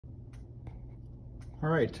All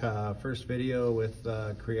right, first video with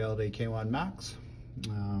Creality K1 Max.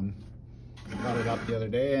 I got it up the other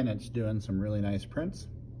day and it's doing some really nice prints.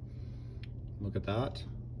 Look at that.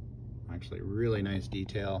 Actually really nice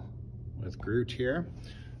detail with Groot here.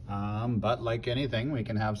 But like anything, we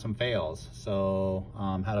can have some fails. So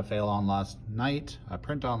had a fail on last night, a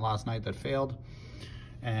print on last night that failed.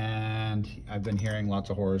 And I've been hearing lots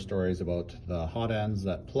of horror stories about the hot ends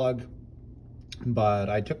that plug. But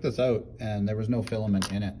I took this out and there was no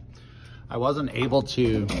filament in it. I wasn't able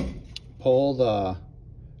to pull the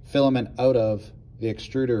filament out of the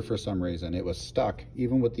extruder for some reason. It was stuck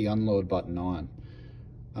even with the unload button on.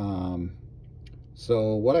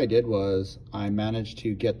 So what I did was I managed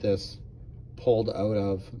to get this pulled out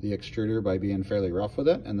of the extruder by being fairly rough with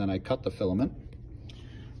it, and then I cut the filament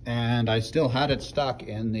and I still had it stuck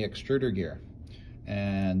in the extruder gear.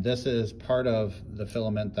 And this is part of the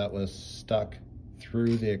filament that was stuck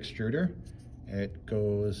through the extruder. It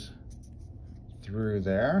goes through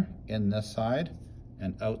there in this side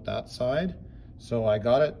and out that side. So I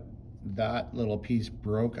got it, that little piece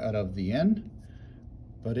broke out of the in,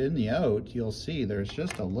 but in the out, you'll see there's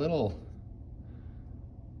just a little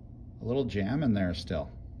jam in there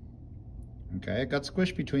still. Okay, it got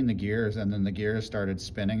squished between the gears and then the gears started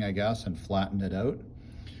spinning, I guess, and flattened it out.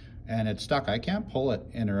 And it's stuck. I can't pull it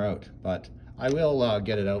in or out, but I will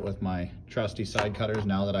get it out with my trusty side cutters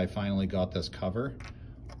now that I finally got this cover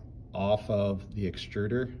off of the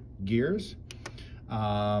extruder gears.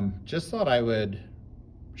 Just thought I would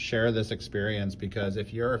share this experience, because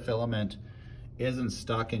if your filament isn't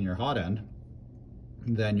stuck in your hot end,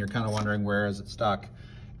 then you're kind of wondering where is it stuck.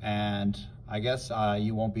 And I guess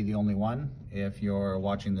you won't be the only one. If you're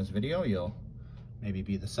watching this video, you'll maybe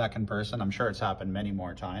be the second person. I'm sure it's happened many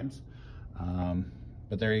more times.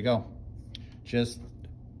 But there you go. Just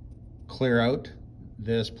clear out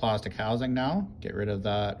this plastic housing now, get rid of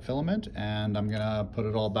that filament, and I'm gonna put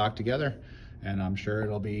it all back together, and I'm sure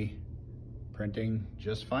it'll be printing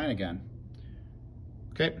just fine again.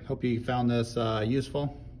 Okay, hope you found this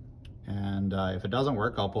useful, and if it doesn't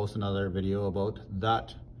work, I'll post another video about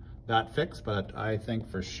that fix, but I think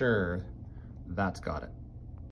for sure that's got it.